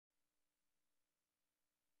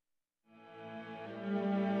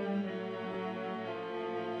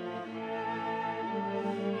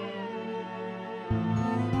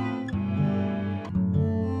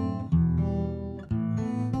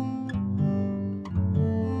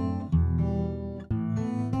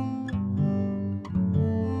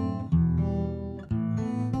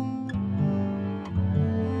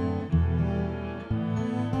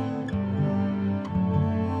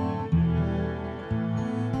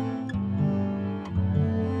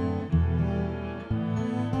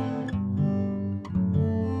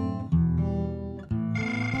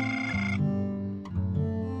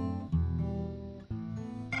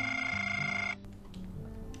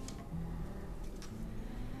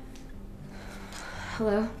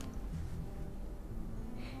Hello?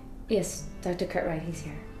 Yes, Dr. Cartwright, he's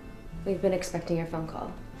here. We've been expecting your phone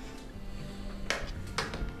call.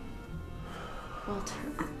 Walter.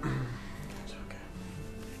 It's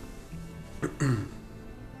okay.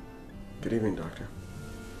 Good evening, Doctor.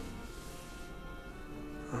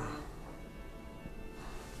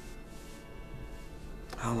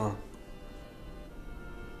 How long?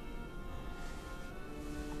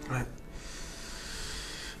 I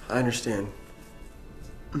understand.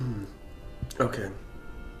 Okay.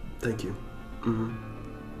 Thank you.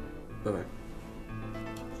 Bye-bye.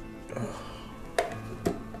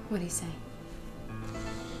 What did he say?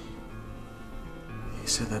 He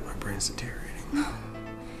said that my brain's deteriorating.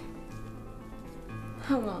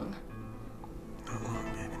 How long? Not long,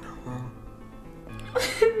 baby, not long.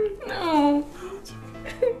 No. No, it's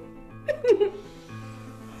okay.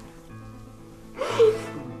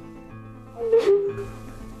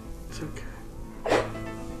 It's okay.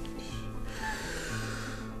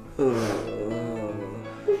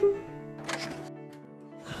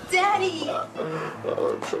 Daddy!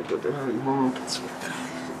 Oh, it's so good to have you home. It's so good. I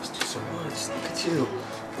missed you so much. Look at you.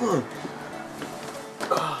 Come on.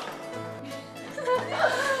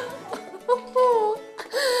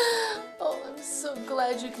 Oh, I'm so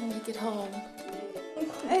glad you can make it home.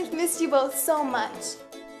 I've missed you both so much.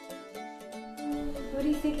 What are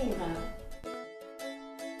you thinking about?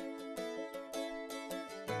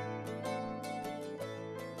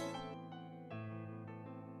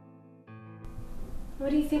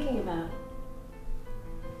 What are you thinking about?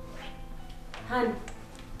 Hun.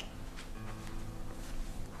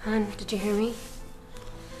 Hun, did you hear me?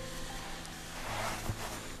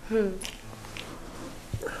 I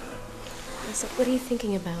said, what are you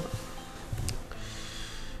thinking about?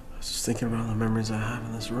 I was just thinking about the memories I have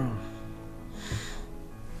in this room.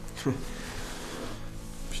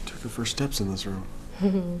 She took the first steps in this room.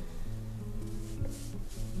 I'm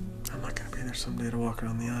not gonna be there someday to walk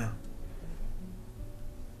around the aisle.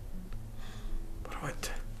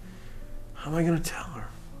 But how am I gonna tell her?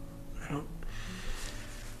 I don't.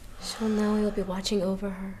 She'll know you'll be watching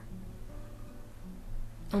over her.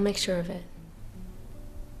 I'll make sure of it.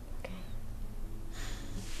 Okay.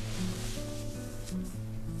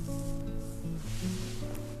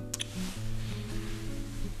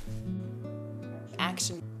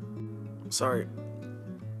 Action. Sorry.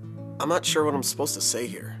 I'm not sure what I'm supposed to say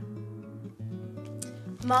here.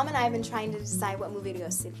 Mom and I have been trying to decide what movie to go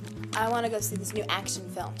see. I want to go see this new action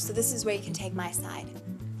film, so this is where you can take my side.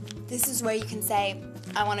 This is where you can say,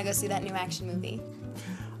 I want to go see that new action movie.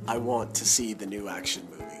 I want to see the new action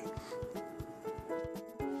movie.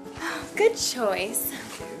 Good choice.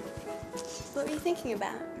 What were you thinking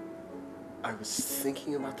about? I was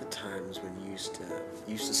thinking about the times when you used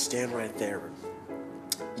to stand right there.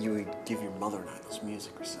 You would give your mother and I those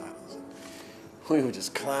music recitals. And we would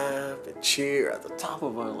just clap and cheer at the top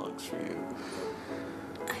of our lungs for you.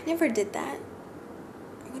 I never did that.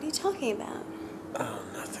 What are you talking about? Oh,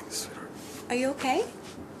 nothing, sweetheart. Are you okay?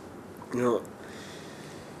 You know,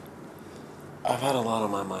 I've had a lot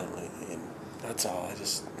on my mind lately, and that's all. I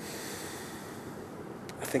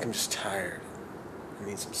think I'm just tired. I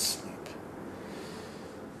need some sleep.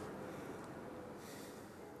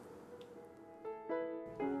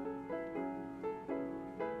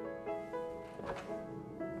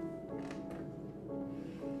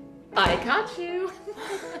 I caught you.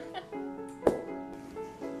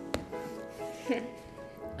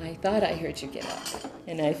 I thought I heard you get up,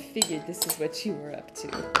 and I figured this is what you were up to.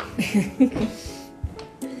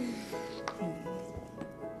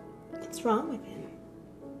 What's wrong with him?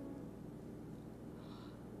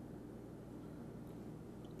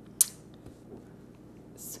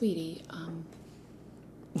 Sweetie,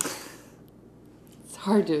 it's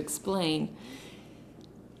hard to explain.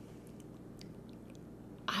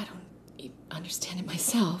 I don't even understand it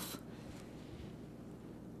myself.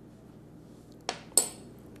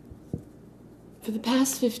 For the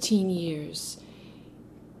past 15 years,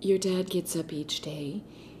 your dad gets up each day,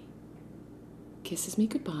 kisses me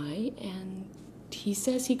goodbye, and he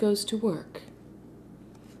says he goes to work.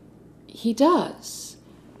 He does,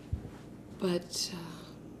 but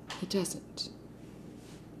he doesn't.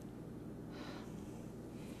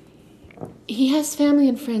 He has family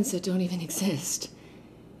and friends that don't even exist.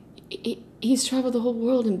 He's traveled the whole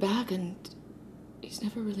world and back, and he's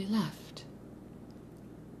never really left.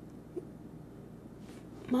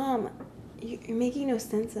 Mom, you're making no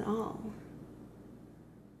sense at all.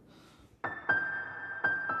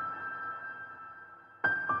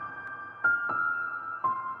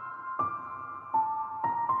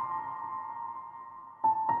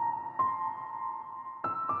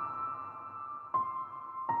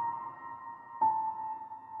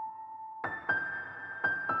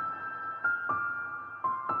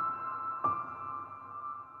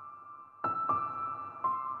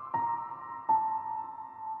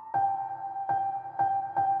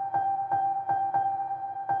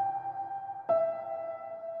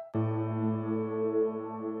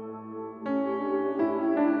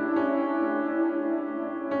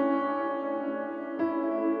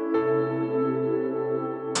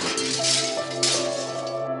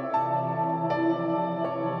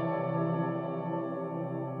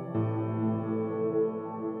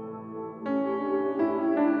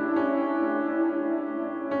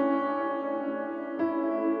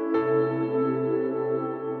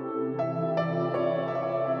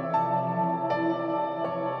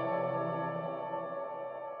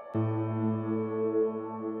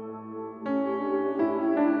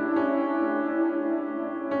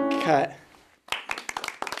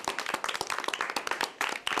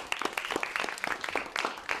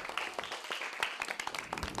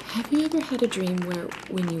 Have you ever had a dream where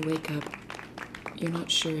when you wake up, you're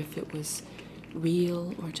not sure if it was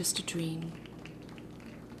real or just a dream?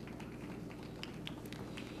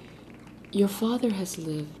 Your father has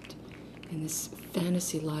lived in this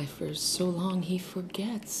fantasy life for so long he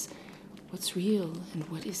forgets what's real and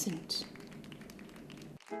what isn't.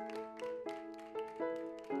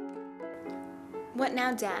 What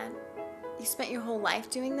now, Dad? You spent your whole life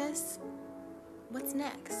doing this? What's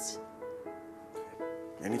next?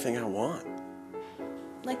 Anything I want.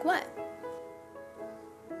 Like what?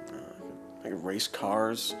 I could race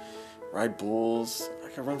cars, ride bulls. I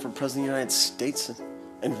could run for president of the United States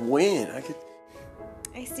and win.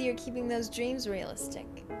 I see you're keeping those dreams realistic.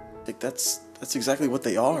 That's exactly what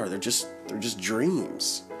they are. They're just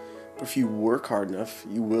dreams. But if you work hard enough,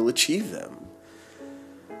 you will achieve them.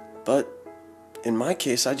 But in my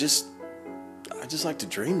case, I just like to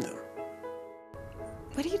dream them.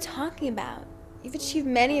 What are you talking about? You've achieved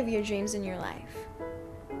many of your dreams in your life.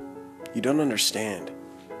 You don't understand.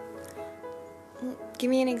 Well, give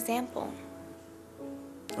me an example.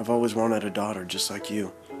 I've always wanted a daughter just like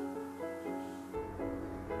you.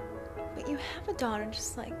 But you have a daughter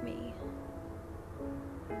just like me.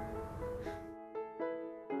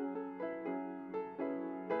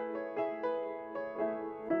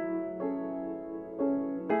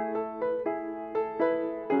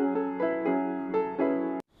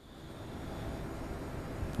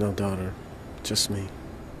 No daughter, just me.